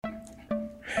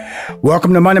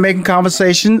Welcome to Money Making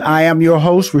Conversation. I am your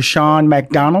host, Rushion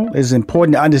McDonald. It's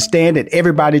important to understand that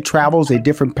everybody travels a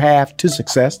different path to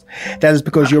success. That is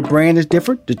because your brand is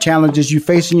different. The challenges you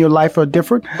face in your life are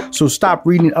different. So stop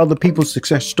reading other people's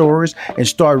success stories and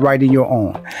start writing your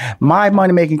own. My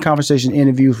Money Making Conversation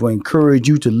interviews will encourage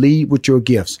you to lead with your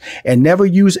gifts and never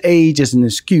use age as an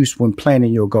excuse when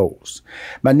planning your goals.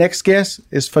 My next guest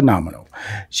is phenomenal.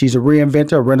 She's a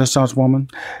reinventor, a Renaissance woman.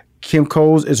 Kim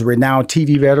Coles is a renowned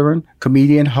TV veteran,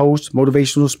 comedian, host,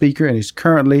 motivational speaker, and is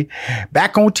currently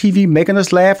back on TV making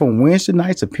us laugh on Wednesday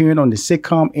nights, appearing on the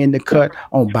sitcom In the Cut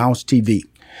on Bounce TV.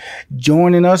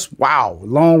 Joining us,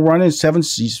 long running, 7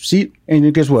 seat,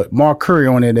 and guess what? Mark Curry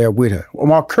on there with her. Well,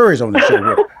 Mark Curry's on the show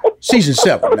with her. Season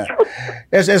 7 now.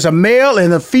 As a male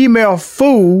and a female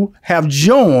fool have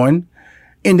joined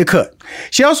In the Cut.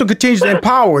 She also continues to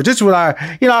empower. This is what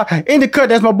In the Cut,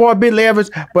 that's my boy Bentley Evans,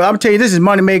 but I'm telling you, this is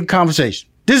Money Making Conversation.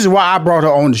 This is why I brought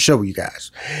her on the show, you guys.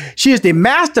 She is the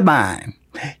mastermind.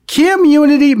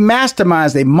 Community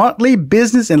Masterminds, a monthly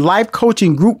business and life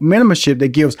coaching group membership that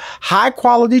gives high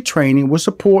quality training with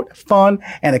support, fun,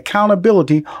 and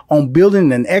accountability on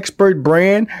building an expert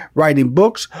brand, writing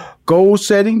books, goal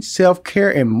setting, self-care,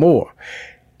 and more.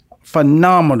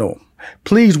 Phenomenal.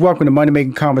 Please welcome to Money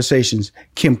Making Conversations,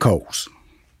 Kim Coles.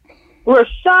 Rushion,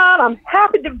 I'm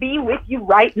happy to be with you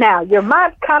right now. You're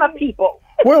my kind of people.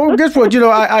 Well, guess what?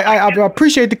 I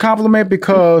appreciate the compliment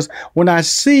because when I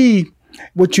see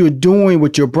what you're doing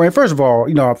with your brand, first of all,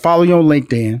 I follow you on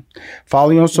LinkedIn, follow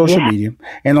you on social media,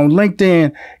 and on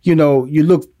LinkedIn, you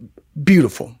look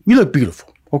beautiful. You look beautiful.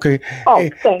 Okay. Oh,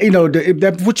 thanks.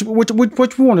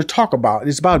 What we want to talk about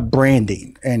is about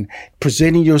branding and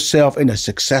presenting yourself in a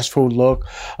successful look,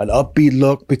 an upbeat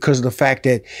look, because of the fact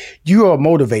that you are a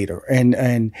motivator,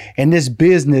 and in this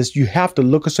business you have to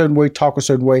look a certain way, talk a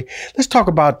certain way. Let's talk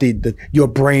about your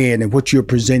brand and what you're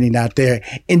presenting out there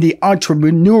in the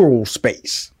entrepreneurial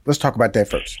space. Let's talk about that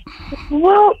first.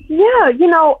 Well, yeah,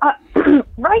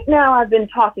 right now I've been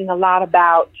talking a lot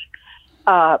about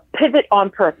pivot on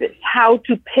purpose, how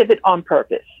to pivot on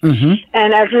purpose. Mm-hmm.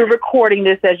 And as we're recording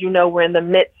this, as you know, we're in the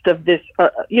midst of this, a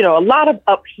lot of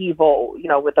upheaval,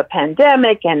 with the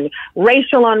pandemic and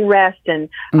racial unrest and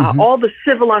all the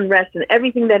civil unrest and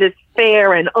everything that is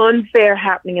fair and unfair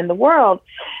happening in the world.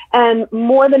 And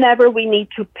more than ever, we need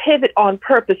to pivot on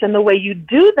purpose. And the way you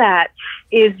do that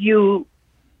is you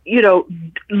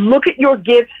look at your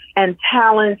gifts and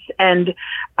talents and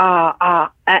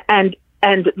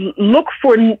look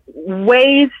for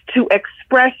ways to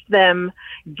express them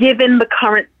given the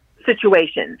current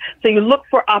situation. So you look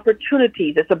for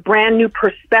opportunities. It's a brand new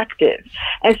perspective.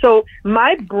 And so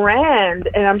my brand,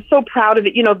 and I'm so proud of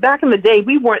it, back in the day,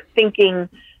 we weren't thinking,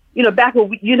 back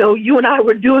when you and I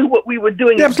were doing what we were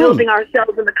doing, and building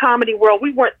ourselves in the comedy world,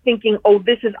 we weren't thinking, oh,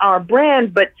 this is our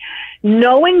brand. But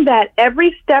knowing that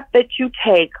every step that you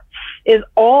take is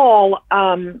all,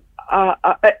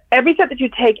 every step that you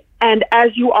take, and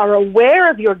as you are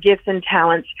aware of your gifts and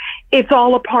talents, it's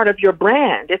all a part of your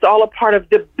brand. It's all a part of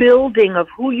the building of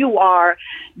who you are,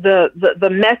 the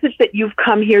message that you've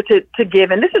come here to give.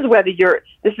 And this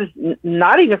is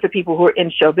not even for people who are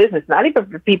in show business, not even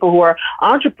for people who are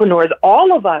entrepreneurs.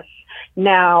 All of us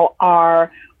now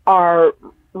are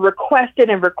requested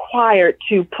and required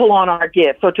to pull on our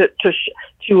gifts, so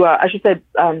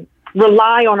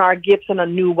rely on our gifts in a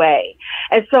new way.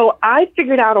 And so I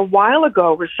figured out a while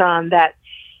ago, Rushion, that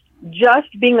just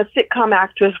being a sitcom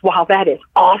actress, while that is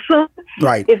awesome,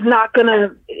 right, is not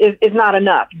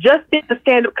enough. Just being a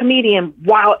stand-up comedian,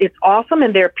 while it's awesome,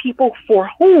 and there are people for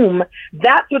whom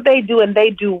that's what they do and they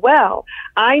do well,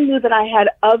 I knew that I had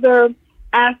other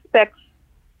aspects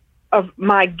of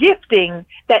my gifting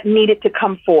that needed to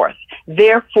come forth.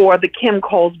 Therefore, the Kim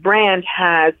Coles brand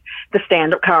has the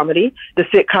stand-up comedy, the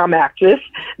sitcom actress,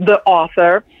 the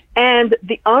author, and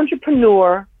the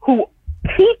entrepreneur who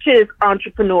teaches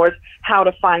entrepreneurs how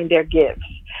to find their gifts.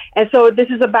 And so this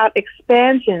is about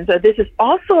expansion. So this is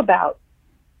also about,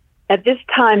 at this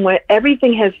time where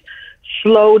everything has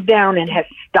slowed down and has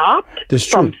stopped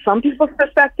from some people's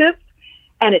perspective,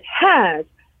 and it has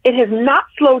not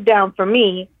slowed down for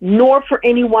me, nor for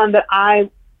anyone that I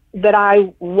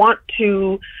want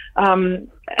to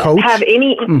have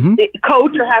any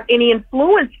coach or have any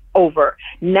influence over.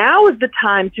 Now is the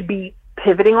time to be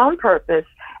pivoting on purpose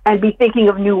and be thinking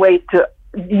of new ways to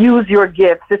use your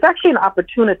gifts. It's actually an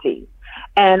opportunity,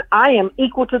 and I am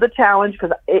equal to the challenge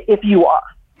because if you are.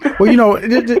 Well,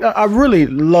 I really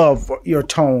love your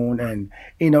tone, and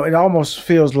it almost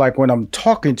feels like when I'm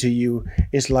talking to you,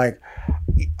 it's like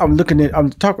I'm listening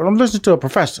to a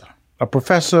professor,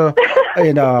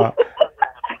 and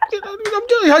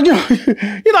I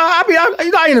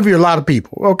interview a lot of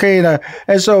people, okay, and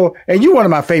you're one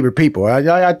of my favorite people.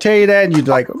 I tell you that, and you're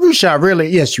like, Rushion, really?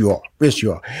 Yes, you are. Yes,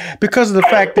 you are. Because of the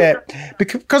fact that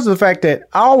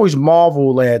I always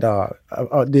marvel at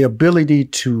the ability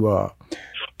to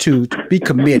be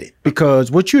committed,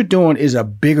 because what you're doing is a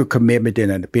bigger commitment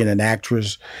than being an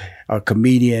actress, a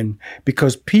comedian,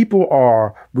 because people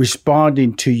are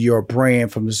responding to your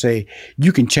brand from to say,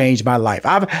 you can change my life.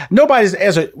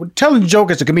 Telling a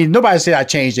joke as a comedian, nobody said I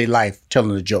changed their life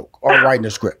telling a joke or writing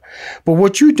a script. But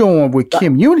what you're doing with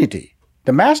Kim Unity,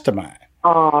 the mastermind,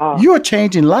 you're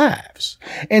changing lives.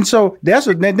 And so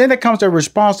then there comes the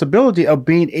responsibility of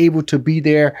being able to be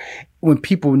there when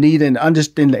people need and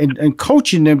understand and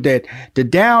coaching them that the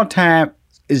downtime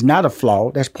is not a flaw.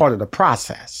 That's part of the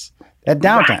process. That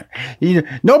downtime.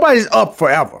 Nobody's up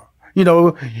forever.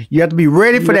 You have to be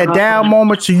ready for that down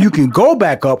moment so you can go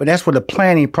back up. And that's for the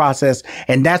planning process.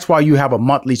 And that's why you have a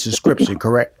monthly subscription,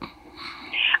 correct?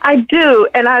 I do.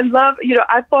 And I love,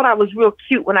 I thought I was real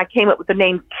cute when I came up with the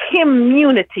name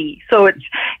Kimunity. So it's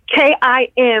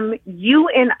KIMUNITY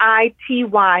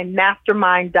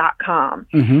mastermind.com.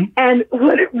 Mm-hmm. And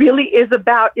what it really is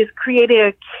about is creating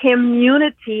a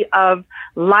community of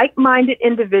like-minded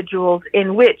individuals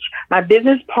in which my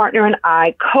business partner and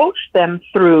I coach them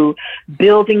through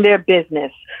building their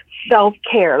business,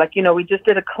 self-care. Like, we just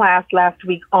did a class last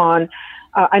week on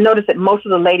I noticed that most of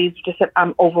the ladies just said,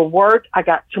 I'm overworked. I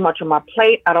got too much on my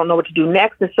plate. I don't know what to do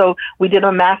next. And so we did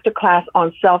a master class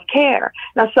on self-care.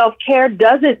 Now, self-care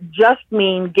doesn't just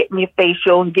mean getting your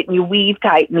facial and getting your weave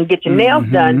tight and get your nails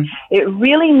done. It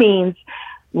really means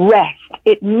rest.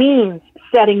 It means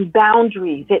setting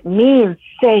boundaries. It means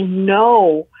saying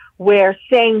no where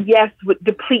saying yes would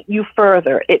deplete you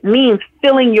further. It means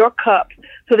filling your cup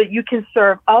so that you can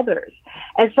serve others.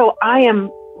 And so I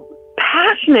am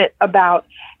passionate about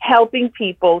helping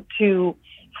people to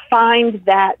find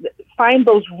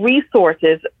those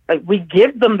resources. We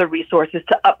give them the resources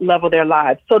to up-level their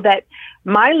lives so that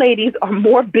my ladies are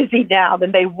more busy now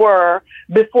than they were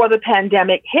before the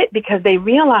pandemic hit, because they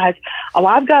realize,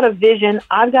 I've got a vision.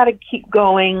 I've got to keep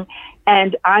going.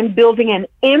 And I'm building an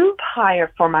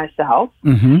empire for myself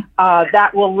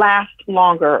that will last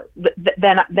longer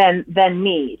than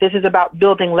me. This is about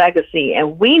building legacy.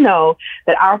 And we know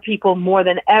that our people more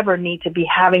than ever need to be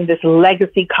having this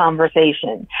legacy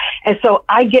conversation. And so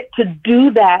I get to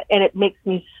do that, and it makes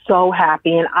me so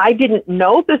happy. And I didn't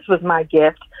know this was my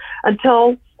gift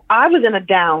until I was in a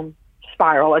down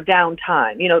spiral, a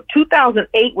downtime.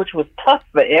 2008, which was tough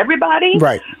for everybody,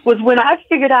 right, was when I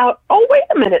figured out, wait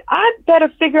a minute, I better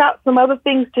figure out some other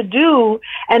things to do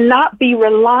and not be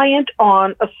reliant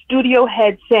on a studio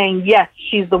head saying, yes,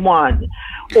 she's the one,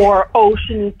 or,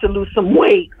 she needs to lose some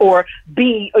weight, or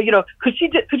could you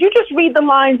just read the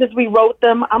lines as we wrote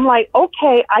them? I'm like,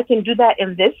 okay, I can do that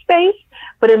in this space,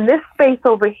 but in this space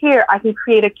over here, I can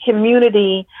create a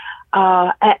community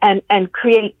and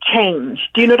create change.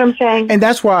 Do you know what I'm saying? And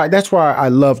that's why I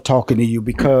love talking to you,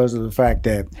 because of the fact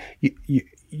that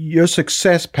your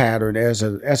success pattern as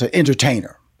an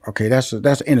entertainer. Okay, that's an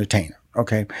entertainer.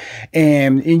 Okay,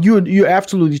 and you're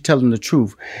absolutely telling the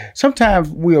truth. Sometimes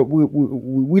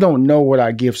we don't know what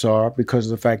our gifts are because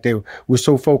of the fact that we're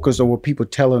so focused on what people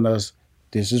telling us.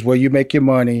 This is where you make your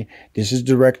money. This is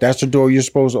direct. That's the door you're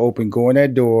supposed to open. Go in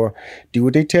that door. Do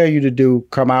what they tell you to do.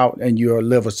 Come out and you'll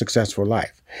live a successful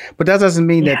life. But that doesn't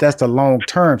mean that that's the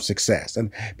long-term success.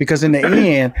 And because in the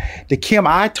end, the Kim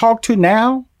I talk to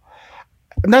now,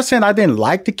 I'm not saying I didn't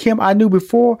like the Kim I knew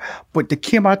before, but the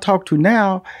Kim I talk to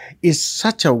now is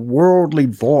such a worldly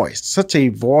voice, such a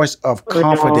voice of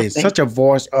confidence, such a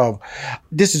voice of,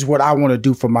 this is what I want to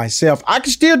do for myself. I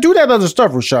can still do that other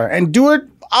stuff, Rushion, and do it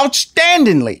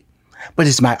outstandingly, but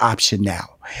it's my option now.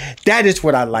 That is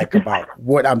what I like about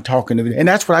what I'm talking to. And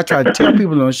that's what I try to tell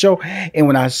people on the show. And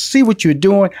when I see what you're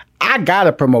doing, I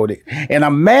gotta promote it. And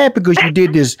I'm mad because you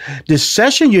did this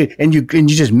session, and you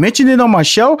just mentioned it on my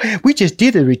show. We just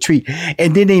did a retreat,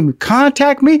 and then they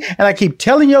contact me, and I keep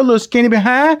telling your little skinny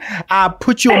behind, I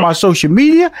put you on my social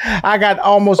media. I got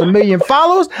almost 1 million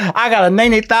followers. I got a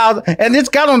 90,000, and it's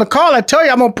got on the call. I tell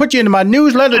you, I'm gonna put you into my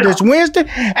newsletter this Wednesday.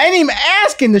 I ain't even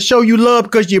asking to show you love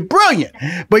because you're brilliant.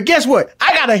 But guess what?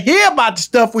 I gotta hear about the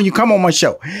stuff when you come on my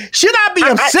show. Should I be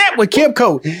upset with Kim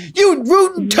Coates? You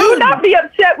rooting too? Do not be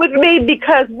upset with me,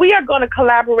 because we are going to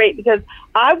collaborate, because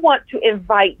I want to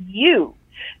invite you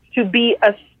to be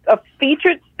a a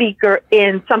featured speaker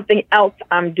in something else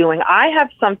I'm doing.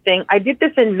 I did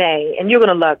this in May, and you're going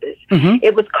to love this. Mm-hmm.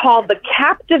 It was called the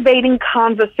Captivating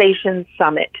Conversations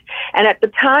Summit. And at the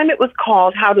time, it was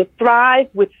called How to Thrive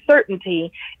with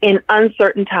Certainty in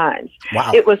Uncertain Times.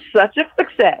 Wow. It was such a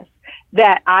success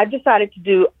that I decided to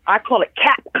do, I call it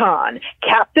CapCon,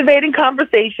 Captivating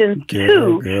Conversations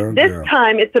 2. This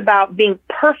time, it's about being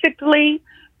perfectly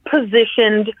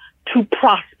positioned to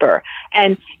prosper.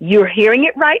 And you're hearing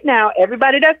it right now.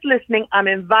 Everybody that's listening, I'm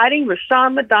inviting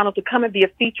Rushion McDonald to come and be a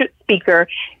featured speaker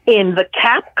in the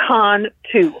CapCon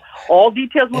 2. All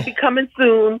details will be coming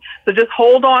soon. So just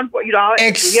hold on for,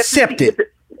 accept it.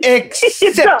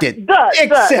 Accept it.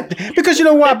 Accept it. Because you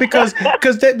know why? Because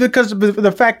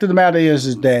the fact of the matter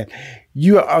is that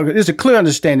there's a clear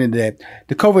understanding that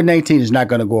the COVID-19 is not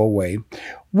going to go away.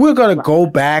 We're going to go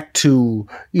back to,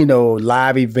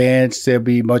 live events. There'll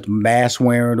be much mask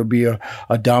wearing. There'll be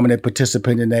a dominant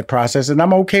participant in that process. And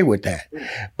I'm okay with that.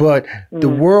 But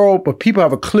but people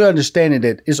have a clear understanding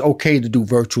that it's okay to do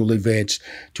virtual events,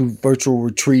 to virtual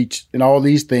retreats and all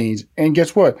these things. And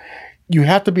guess what? You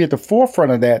have to be at the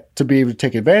forefront of that to be able to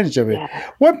take advantage of it.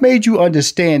 Yeah. What made you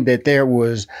understand that there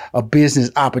was a business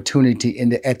opportunity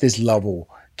at this level,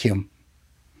 Kim?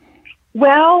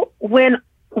 Well, when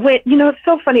it's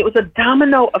so funny, it was a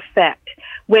domino effect.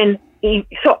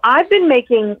 So I've been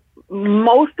making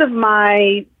most of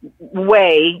my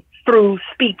way through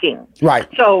speaking. Right.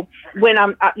 So when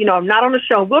I'm not on the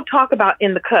show, we'll talk about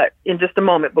In the Cut in just a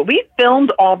moment, but we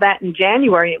filmed all that in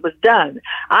January. It was done.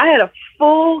 I had a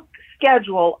full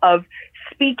schedule of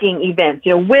speaking events,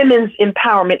 women's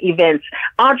empowerment events,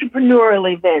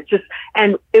 entrepreneurial events,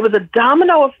 and it was a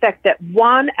domino effect that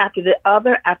one after the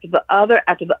other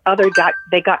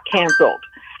got canceled.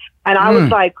 And I was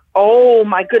like, oh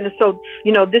my goodness. So,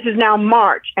 this is now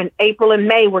March, and April and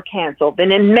May were canceled.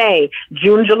 Then in May,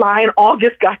 June, July, and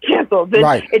August got canceled.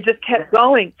 Then It just kept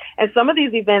going. And some of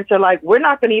these events are like, we're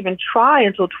not going to even try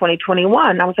until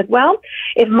 2021. I was like, well,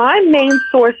 if my main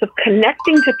source of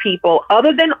connecting to people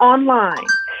other than online,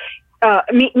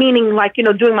 meaning like,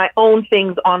 doing my own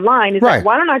things online, is like,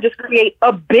 why don't I just create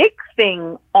a big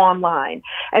thing online?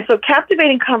 And so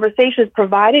Captivating Conversations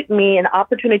provided me an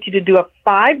opportunity to do a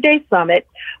 5-day summit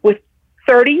with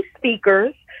 30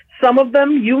 speakers. Some of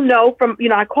them, from,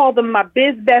 I call them my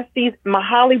biz besties, my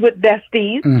Hollywood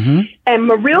besties, and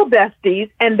my real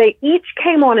besties. And they each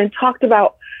came on and talked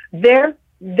about their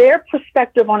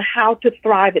perspective on how to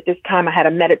thrive at this time. I had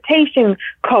a meditation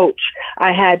coach.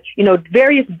 I had,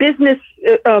 various business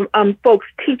folks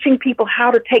teaching people how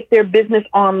to take their business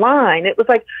online. It was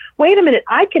like, wait a minute,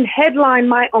 I can headline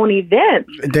my own event.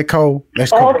 That's cool.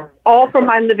 All from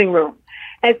my living room.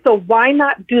 And so why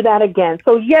not do that again?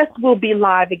 So yes, we'll be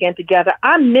live again together.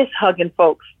 I miss hugging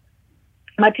folks.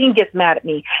 My team gets mad at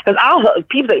me because I'll hug.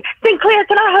 People say, Sinclair,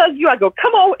 can I hug you? I go,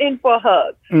 come on in for a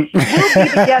hug. We'll be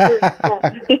together.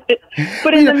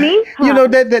 But in the meantime,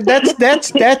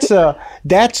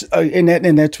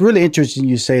 and that's really interesting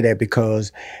you say that,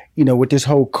 because, with this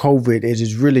whole COVID, it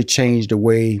has really changed the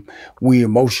way we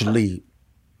emotionally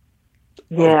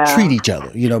treat each other.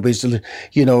 Basically,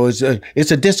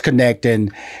 it's a disconnect,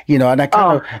 and and I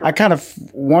kind of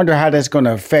wonder how that's going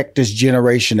to affect this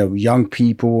generation of young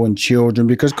people and children,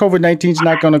 because COVID-19 is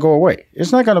not going to go away.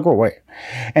 It's not going to go away.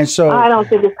 And so I don't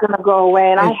think it's going to go away.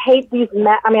 And I hate these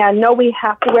masks. I mean, I know we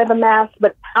have to wear the mask,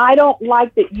 but I don't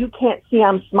like that you can't see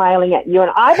I'm smiling at you. And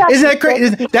isn't that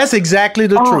crazy? That's exactly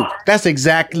the truth. That's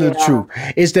exactly the truth.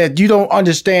 Is that you don't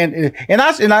understand. And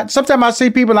I sometimes I see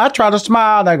people and I try to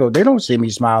smile and I go, they don't see me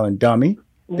smiling, dummy.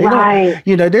 They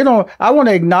don't. I want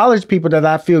to acknowledge people that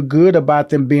I feel good about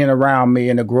them being around me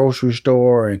in the grocery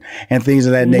store and things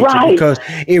of that nature, because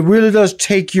it really does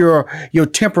take your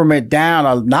temperament down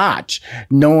a notch,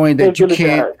 knowing that you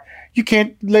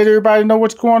can't let everybody know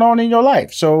what's going on in your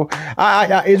life. So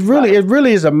it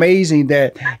really is amazing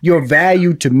that your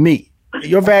value to me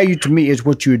is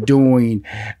what you're doing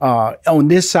on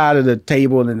this side of the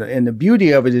table. And the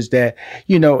beauty of it is that,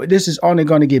 this is only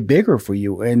going to get bigger for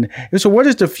you. And so what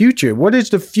is the future? What is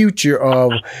the future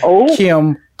of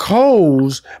Kim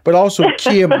Coles, but also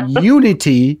Kim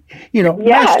Unity,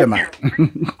 Mastermind?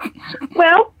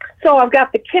 Well, so I've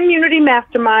got the Community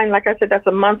Mastermind. Like I said, that's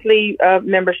a monthly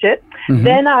membership. Mm-hmm.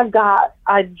 Then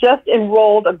I just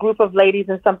enrolled a group of ladies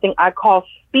in something I call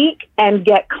Speak and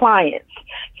Get Clients.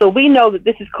 So we know that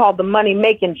this is called the Money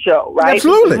Making Show, right?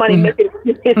 Absolutely. Money Making.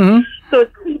 So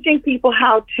it's teaching people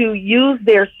how to use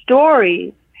their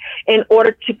stories in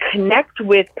order to connect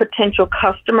with potential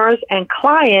customers and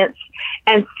clients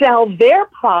and sell their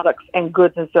products and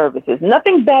goods and services.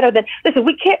 Nothing better than, listen,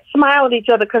 we can't smile at each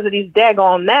other because of these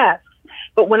daggone masks.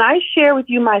 But when I share with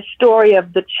you my story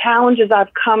of the challenges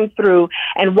I've come through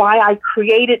and why I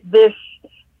created this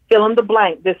fill in the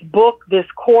blank, this book, this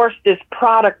course, this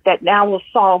product that now will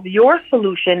solve your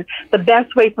solution, the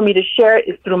best way for me to share it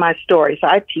is through my story. So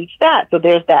I teach that. So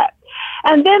there's that.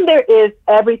 And then there is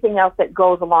everything else that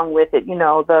goes along with it,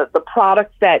 the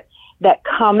products that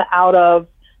come out of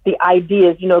the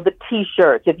ideas, the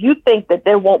T-shirts. If you think that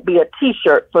there won't be a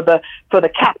T-shirt for the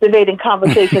captivating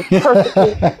conversations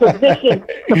perfectly positioned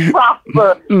to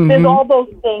prosper, there's all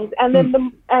those things, and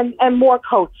then and more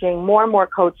coaching, more and more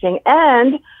coaching,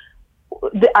 and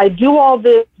I do all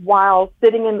this while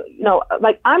sitting in,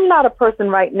 I'm not a person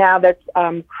right now that's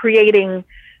creating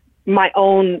my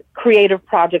own creative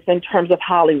projects in terms of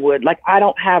Hollywood. Like, I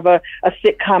don't have a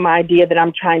sitcom idea that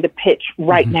I'm trying to pitch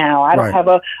right now. I don't have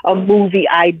a movie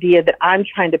idea that I'm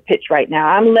trying to pitch right now.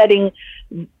 I'm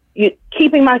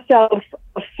keeping myself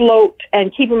afloat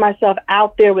and keeping myself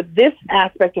out there with this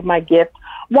aspect of my gift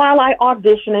while I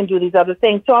audition and do these other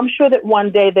things. So I'm sure that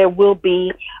one day there will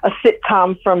be a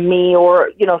sitcom from me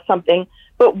or, something,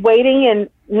 but waiting and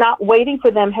not waiting for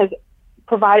them has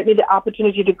provided me the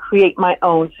opportunity to create my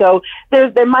own. So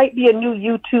there might be a new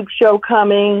YouTube show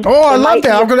coming. Oh, I love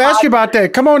that. I'm going to ask you about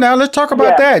that. Come on now. Let's talk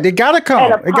about that. It got to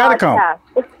come. It got to come.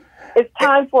 It's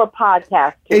time for a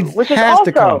podcast too, which has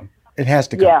to come. It has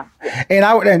to come. Yeah. And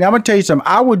I'm going to tell you something.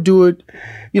 I would do it.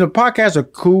 Podcasts are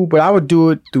cool, but I would do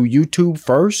it through YouTube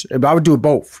first. I would do it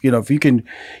both. If you can,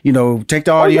 take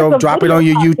the audio, drop it on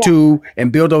your YouTube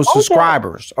and build those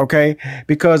subscribers. Okay.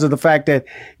 Because of the fact that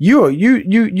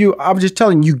I'm just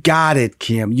telling you, got it,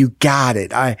 Kim. You got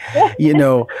it. I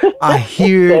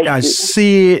hear it. I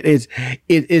see it.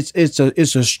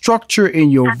 It's a structure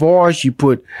in your voice. You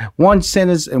put one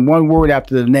sentence and one word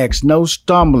after the next. No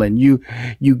stumbling. You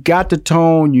got the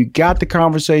tone. You got the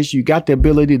conversation. You got the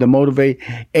ability to motivate.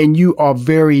 And you are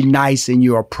very nice in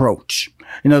your approach.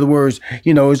 In other words,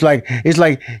 it's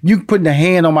like you putting a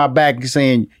hand on my back and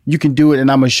saying you can do it,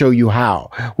 and I'm gonna show you how.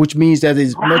 Which means that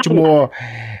it's much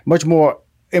more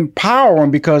empowering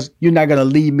because you're not gonna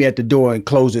leave me at the door and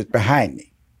close it behind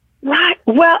me. Right.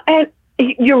 Well, and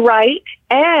you're right.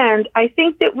 And I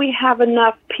think that we have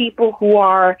enough people who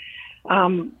are,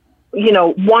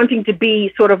 wanting to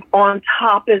be sort of on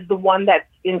top as the one that's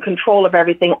in control of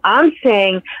everything. I'm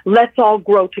saying, let's all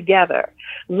grow together.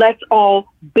 Let's all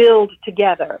build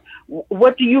together.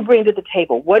 What do you bring to the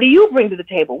table? What do you bring to the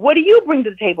table? What do you bring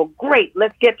to the table? Great.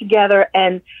 Let's get together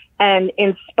and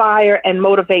inspire and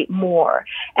motivate more.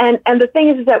 And the thing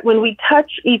is that when we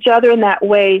touch each other in that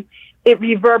way, it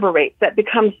reverberates. That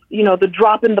becomes, the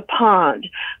drop in the pond.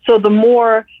 So the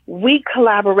more we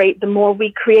collaborate, the more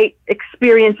we create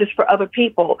experiences for other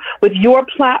people. With your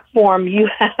platform, you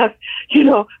have,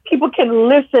 people can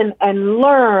listen and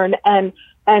learn and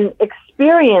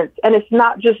experience. And it's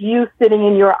not just you sitting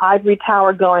in your ivory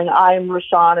tower going, I am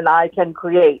Rashawn and I can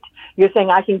create. You're saying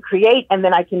I can create and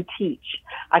then I can teach.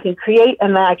 I can create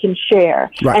and then I can share.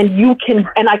 Right.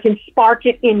 And I can spark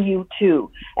it in you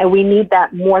too. And we need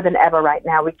that more than ever right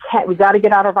now. We got to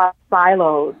get out of our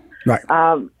silos. Right.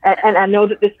 And I know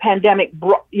that this pandemic,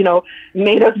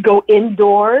 made us go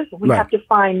indoors. We have to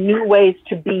find new ways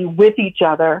to be with each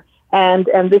other. And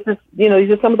this is, these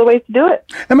are some of the ways to do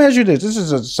it. Let me ask you this. This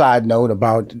is a side note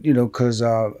about, because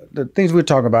the things we're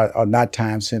talking about are not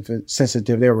time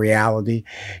sensitive. They're reality,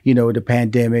 the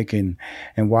pandemic and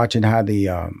watching how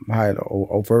how it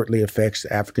overtly affects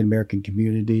the African American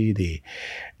community,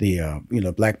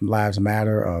 the Black Lives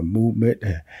Matter movement,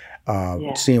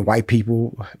 seeing white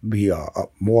people be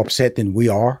more upset than we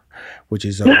are, which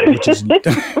is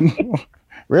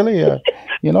really,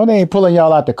 they ain't pulling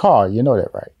y'all out the car. You know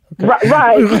that, right? Okay.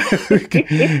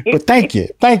 Right. But thank you.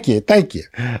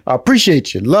 I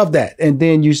appreciate you. Love that. And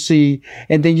then you see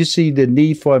the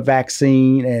need for a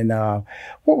vaccine and,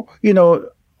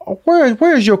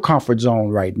 where's your comfort zone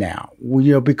right now?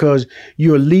 Because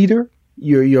you're a leader,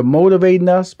 you're motivating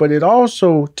us, but it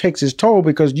also takes its toll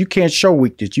because you can't show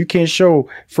weakness. You can't show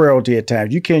frailty at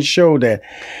times. You can't show that,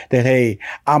 hey,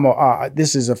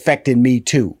 this is affecting me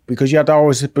too, because you have to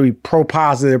always be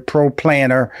pro-positive,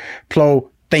 pro-planner,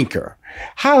 pro-thinker.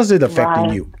 How is it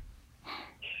affecting you?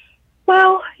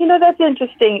 Well, that's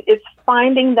interesting. It's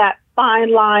finding that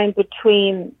fine line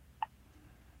between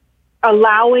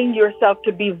allowing yourself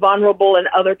to be vulnerable and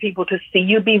other people to see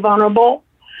you be vulnerable.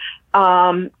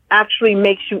 Actually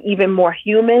makes you even more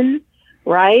human,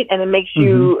 right? And it makes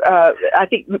you, I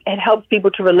think it helps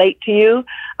people to relate to you.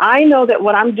 I know that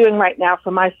what I'm doing right now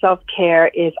for my self-care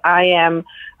is I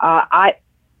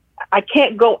I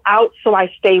can't go out, so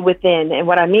I stay within. And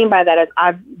what I mean by that is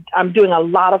I'm doing a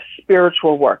lot of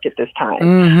spiritual work at this time.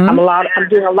 Mm-hmm. I'm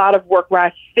doing a lot of work where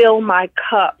I fill my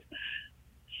cup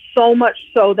so much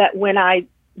so that when I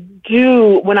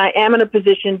am in a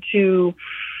position to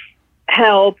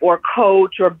help or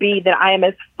coach or be, that I am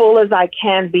as full as I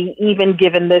can be, even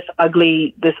given this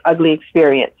ugly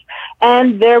experience.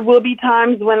 And there will be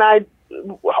times when I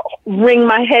wring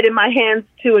my head in my hands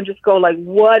too and just go like,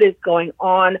 what is going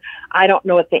on? I don't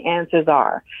know what the answers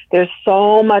are. There's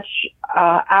so much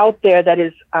out there that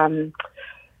is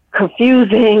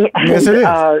confusing. Yes, it is.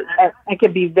 And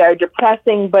can be very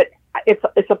depressing, but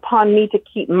it's upon me to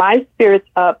keep my spirits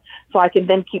up so I can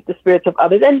then keep the spirits of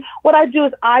others. And what I do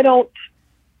is I'm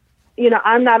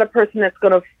not a person that's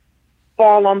going to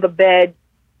fall on the bed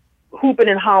hooping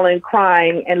and hollering,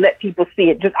 crying, and let people see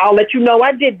it. I'll let you know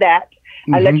I did that.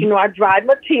 Mm-hmm. I let you know I dried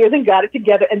my tears and got it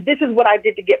together. And this is what I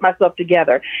did to get myself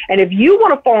together. And if you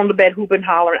want to fall on the bed hooping and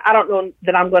hollering, I don't know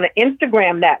that I'm going to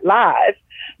Instagram that live.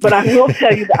 But I will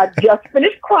tell you that I just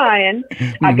finished crying.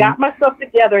 Mm-hmm. I got myself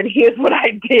together, and here's what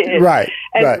I did. Right.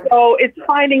 And so it's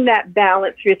finding that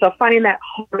balance for yourself, finding that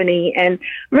harmony. And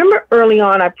remember early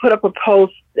on, I put up a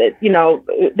post that,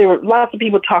 there were lots of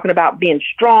people talking about being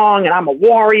strong, and I'm a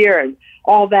warrior and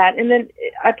all that. And then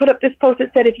I put up this post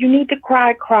that said, if you need to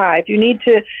cry, cry. If you need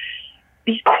to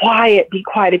be quiet, be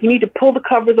quiet. If you need to pull the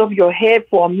covers over your head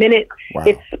for a minute, wow.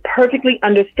 It's perfectly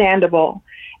understandable.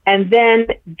 And then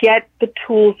get the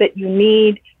tools that you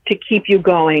need to keep you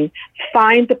going.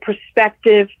 Find the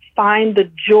perspective, find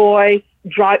the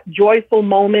joyful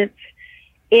moments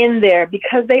in there,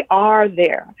 because they are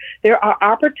there. There are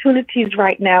opportunities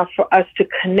right now for us to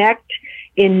connect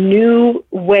in new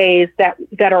ways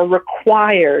that are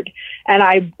required. And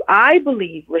I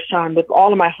believe, Rushion, with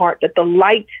all of my heart, that the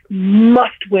light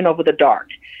must win over the dark.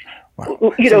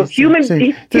 Wow. Human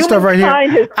this stuff right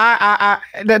here.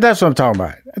 That's what I'm talking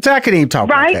about. So I can't even talk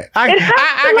right? like that.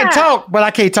 I can talk, but I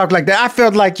can't talk like that. I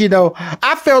felt like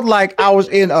I was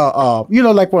in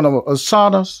like one of those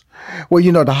saunas where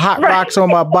the hot rocks on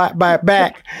my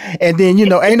back, and then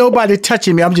ain't nobody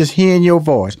touching me. I'm just hearing your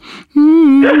voice.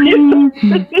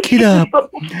 Get up,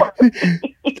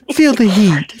 feel the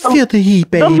heat,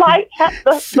 baby. The light,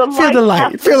 feel the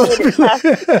light.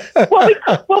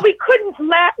 Well, we couldn't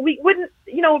laugh. We wouldn't.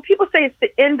 People say it's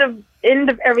the end of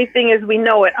everything as we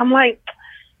know it. I'm like,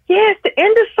 yeah, it's the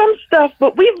end of some stuff,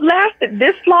 but we've lasted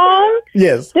this long.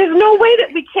 Yes. There's no way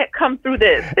that we can't come through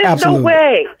this. There's Absolutely. No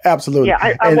way. Absolutely.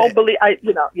 Yeah, I won't believe,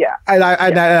 yeah. And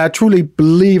I truly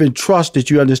believe and trust that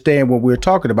you understand what we're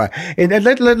talking about. And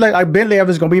like Bentley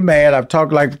Evans is going to be mad. I've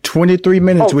talked like 23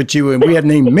 minutes with you, and we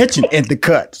haven't even mentioned In the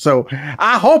Cut. So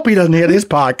I hope he doesn't hear this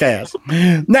podcast.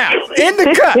 Now, In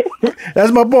the Cut,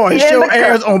 that's my boy. His show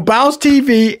airs on Bounce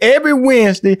TV every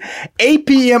Wednesday, 8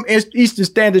 p.m. Eastern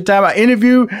Standard Time. I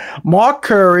interview Mark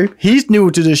Curry. He's new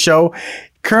to the show.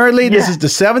 Currently, this is the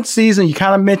 7th season. You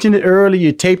kind of mentioned it earlier.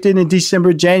 You taped it in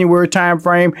December, January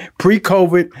timeframe,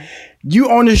 pre-COVID. You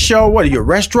on the show, what are you, a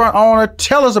restaurant owner?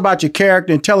 Tell us about your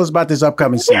character and tell us about this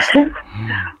upcoming season.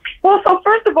 Well, so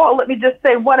first of all, let me just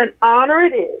say what an honor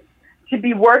it is to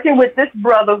be working with this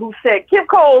brother who said, Kim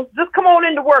Coles, just come on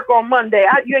into work on Monday.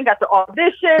 You ain't got to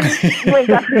audition. You ain't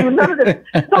got to do none of this.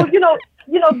 So,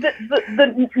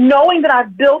 the knowing that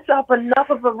I've built up enough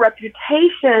of a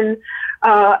reputation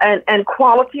and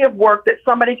quality of work that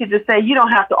somebody could just say, you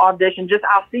don't have to audition, just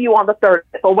I'll see you on the 30th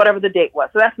or whatever the date was.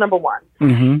 So that's number one.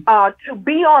 Mm-hmm. To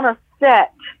be on a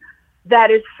set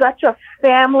that is such a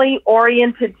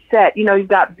family-oriented set. You've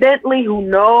got Bentley, who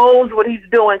knows what he's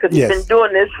doing because he's been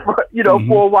doing this for,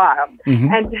 for a while.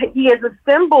 Mm-hmm. And he has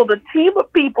assembled a team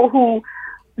of people who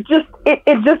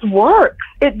it just works.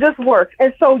 It just works.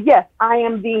 And so, yes, I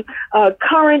am the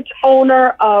current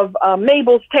owner of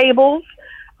Mabel's Tables.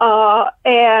 I'm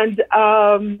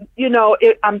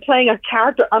playing a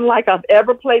character unlike I've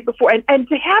ever played before. And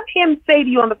to have him say to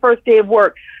you on the first day of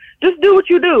work, just do what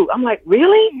you do. I'm like,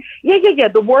 really? Yeah.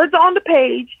 The words are on the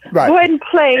page. Right. Go ahead and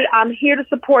play. I'm here to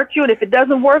support you. And if it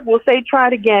doesn't work, we'll say try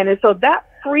it again. And so that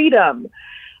freedom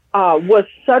was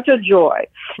such a joy.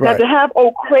 Right. Now to have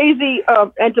crazy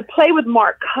and to play with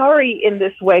Mark Curry in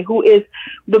this way, who is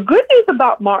the good news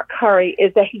about Mark Curry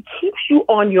is that he keeps you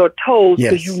on your toes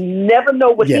because you never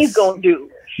know what he's going to do.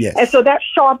 Yes. And so that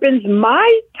sharpens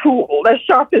my tool. That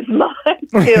sharpens my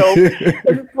skill.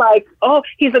 It's like,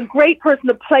 he's a great person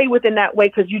to play with in that way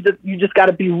because you just got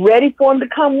to be ready for him to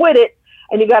come with it.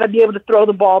 And you got to be able to throw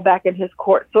the ball back in his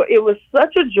court. So it was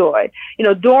such a joy.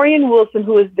 Dorian Wilson,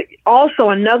 who is also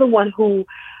another one who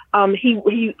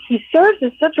he serves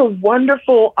as such a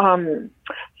wonderful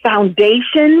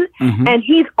foundation. And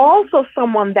he's also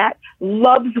someone that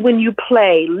loves when you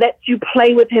play, lets you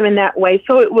play with him in that way.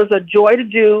 So it was a joy to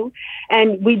do,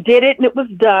 and we did it and it was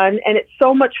done. And it's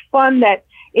so much fun that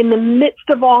in the midst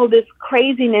of all this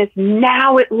craziness,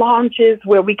 now it launches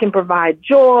where we can provide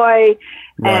joy.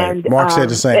 Right. And Mark said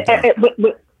the same thing.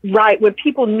 Right, when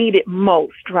people need it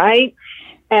most, right?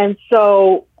 And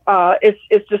so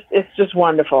it's just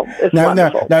wonderful. It's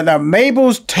wonderful. Now,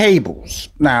 Mabel's Tables.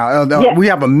 Now, we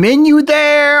have a menu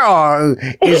there, or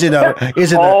is it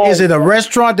a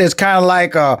restaurant that's kind of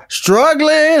like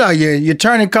struggling, or you're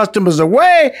turning customers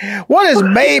away? What is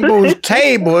Mabel's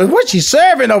Table? What's she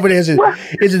serving over there? Is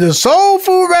it a soul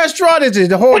food restaurant? Is it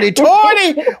the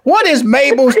hoity-toity? What is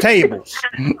Mabel's Tables?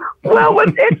 Well,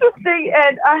 what's interesting,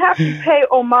 and I have to pay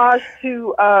homage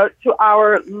to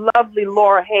our lovely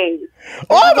Laura Hayes.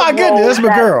 Oh my goodness, that's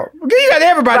my girl. You got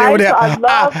everybody over there.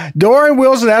 Dorian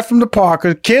Wilson, that's from the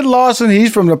Parkers. Kid Lawson,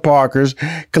 he's from the Parkers.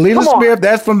 Kalila Smith,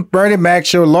 that's from Bernie Mac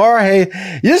Show. Laura Hayes,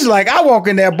 it's like I walk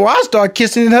in there, boy, I start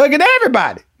kissing and hugging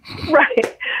everybody.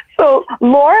 Right. So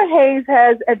Laura Hayes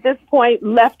has, at this point,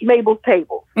 left Mabel's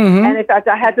Table. And in fact,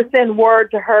 I had to send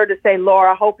word to her to say,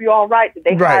 Laura, I hope you're all right. That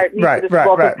they hired me for this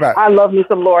role. I love me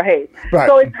some Laura Hayes. Right.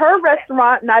 So it's her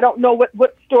restaurant, and I don't know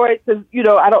what story, because,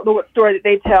 I don't know what story that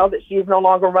they tell that she's no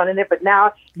longer running it, but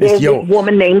now there's this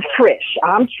woman named Trish.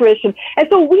 I'm Trish. And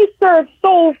so we serve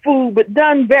soul food, but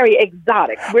done very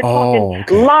exotic. We're talking,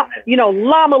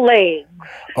 llama legs,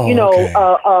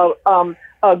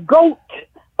 goat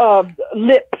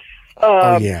lips.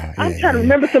 I'm trying to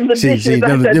remember some of the dishes.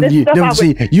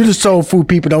 You the soul food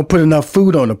people don't put enough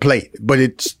food on the plate, but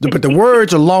the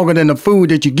words are longer than the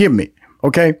food that you give me.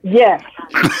 Okay. Yes.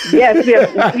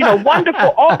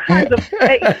 Wonderful, all kinds of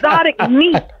exotic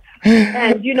meat.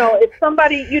 And, if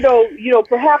somebody,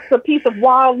 perhaps a piece of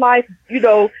wildlife,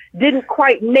 didn't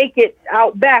quite make it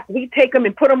out back, we take them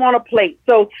and put them on a plate.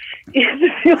 So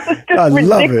it's just I ridiculous.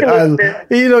 Love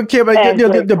it. Kim,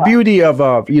 the beauty of,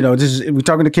 we're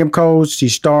talking to Kim Coles.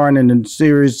 She's starring in the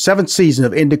series 7th season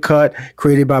of In the Cut,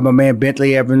 created by my man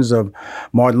Bentley Evans of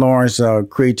Martin Lawrence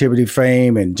creativity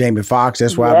fame, and Jamie Foxx.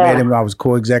 That's why I met him. I was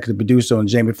co-executive producer on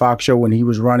Jamie Foxx show when he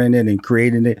was running it and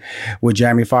creating it with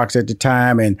Jamie Foxx at the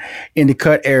time. And In the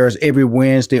Cut airs every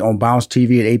Wednesday on Bounce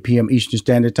TV at 8 p.m. Eastern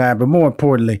Standard Time. But more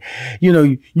importantly,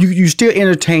 you're still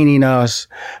entertaining us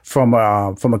from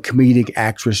a comedic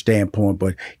actress standpoint.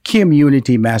 But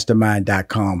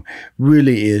KimUnityMastermind.com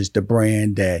really is the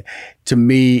brand that, to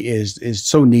me, is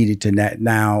so needed to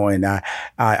now. And I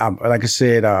like I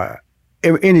said,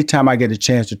 anytime I get a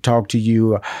chance to talk to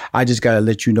you, I just got to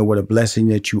let you know what a blessing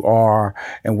that you are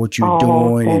and what you're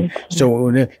doing. And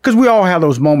so, because we all have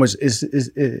those moments. Is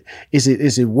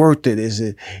it worth it?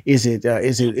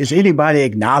 Is anybody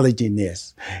acknowledging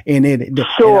this? And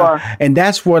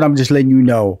that's what I'm just letting you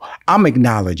know. I'm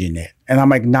acknowledging it. And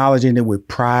I'm acknowledging it with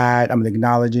pride. I'm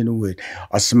acknowledging it with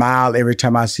a smile every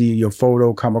time I see your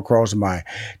photo come across my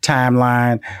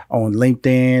timeline on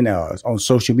LinkedIn, on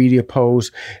social media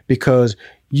posts, because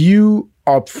you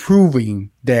are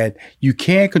proving that you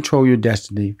can control your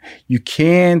destiny. You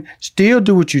can still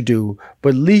do what you do, but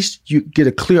at least you get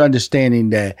a clear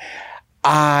understanding that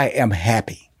I am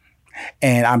happy.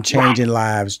 And I'm changing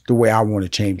lives the way I want to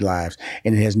change lives.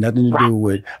 And it has nothing to do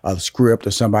with a script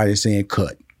or somebody saying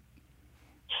cut.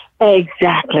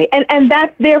 Exactly. And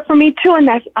that's there for me too. And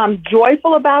I'm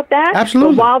joyful about that.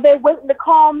 Absolutely. But while they're waiting to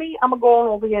call me, I'm going to go on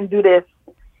over here and do this.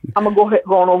 I'm going to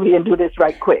go on over here and do this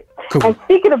right quick. Cool. And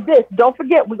speaking of this, don't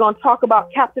forget, we're going to talk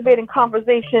about Captivating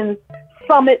Conversations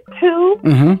Summit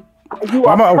 2.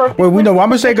 I'm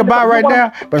gonna say goodbye right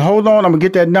now, but hold on, I'm gonna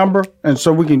get that number, and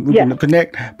so we can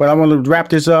connect. But I want to wrap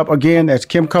this up again. That's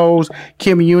Kim Coles,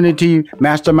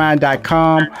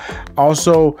 KimUnityMastermind.com.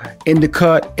 Also, In the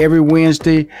Cut every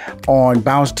Wednesday on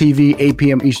Bounce TV, 8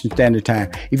 p.m. Eastern Standard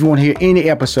Time. If you want to hear any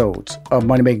episodes of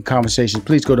Money Making Conversations,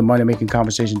 please go to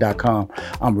moneymakingconversation.com.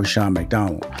 I'm Rushion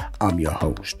McDonald. I'm your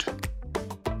host.